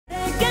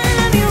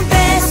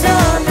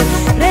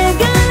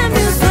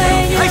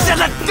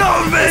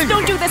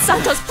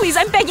Please,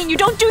 I'm begging you,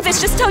 don't do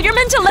this. Just tell your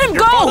men to let him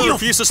Your go. father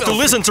refuses to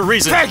listen to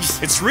reason.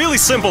 It's really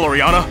simple,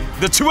 Oriana.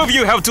 The two of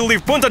you have to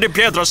leave Punta de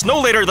Piedras no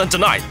later than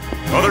tonight.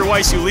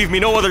 Otherwise, you leave me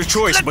no other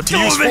choice but to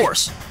use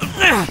force.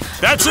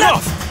 That's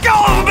enough! Go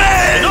of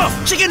me!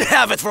 Enough! She can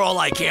have it for all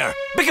I care,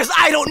 because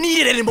I don't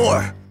need it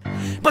anymore.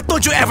 But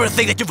don't you ever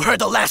think that you've heard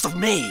the last of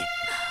me.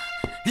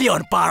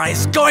 Leon Parra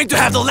is going to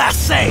have the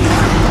last say.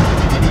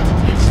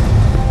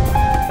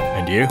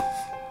 And you?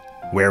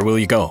 Where will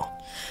you go?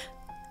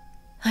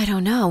 I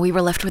don't know. We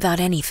were left without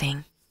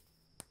anything.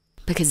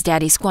 Because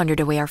Daddy squandered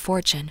away our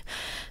fortune.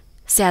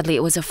 Sadly,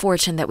 it was a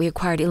fortune that we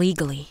acquired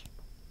illegally.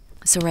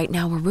 So right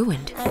now we're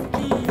ruined.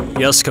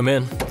 Yes, come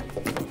in.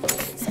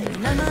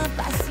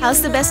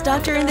 How's the best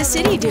doctor in the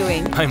city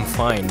doing? I'm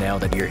fine now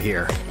that you're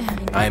here.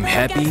 I'm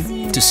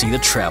happy to see the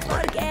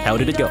traveler. How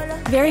did it go?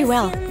 Very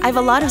well. I have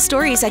a lot of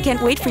stories I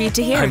can't wait for you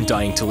to hear. I'm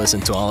dying to listen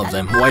to all of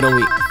them. Why don't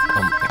we...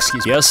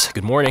 excuse me. Yes,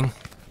 good morning.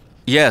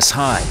 Yes,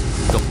 hi.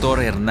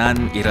 Dr.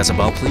 Hernan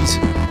Irazabal, please.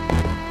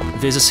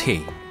 This is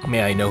he.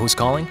 May I know who's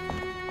calling?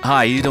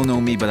 Hi, you don't know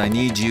me, but I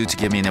need you to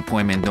give me an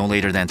appointment no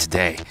later than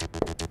today.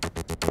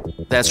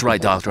 That's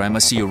right, doctor. I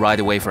must see you right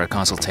away for a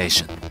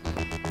consultation.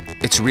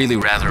 It's really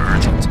rather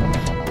urgent.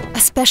 A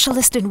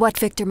specialist in what,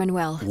 Victor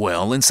Manuel?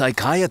 Well, in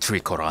psychiatry,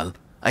 Coral.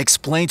 I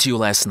explained to you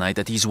last night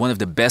that he's one of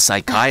the best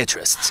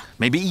psychiatrists.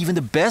 Maybe even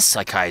the best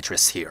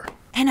psychiatrist here.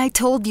 And I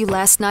told you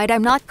last night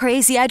I'm not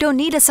crazy. I don't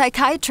need a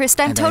psychiatrist.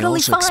 I'm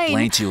totally fine. And I also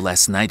explained to you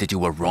last night that you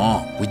were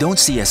wrong. We don't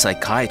see a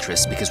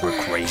psychiatrist because we're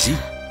crazy.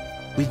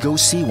 We go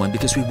see one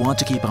because we want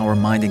to keep our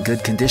mind in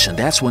good condition.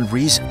 That's one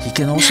reason. He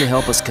can also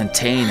help us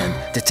contain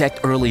and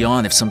detect early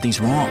on if something's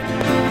wrong.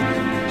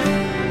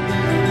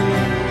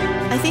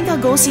 I think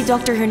I'll go see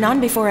Dr. Hernan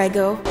before I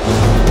go.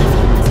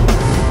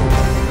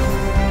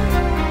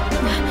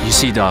 You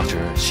see,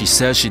 doctor, she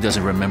says she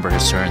doesn't remember her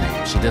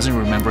surname. She doesn't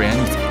remember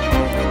anything.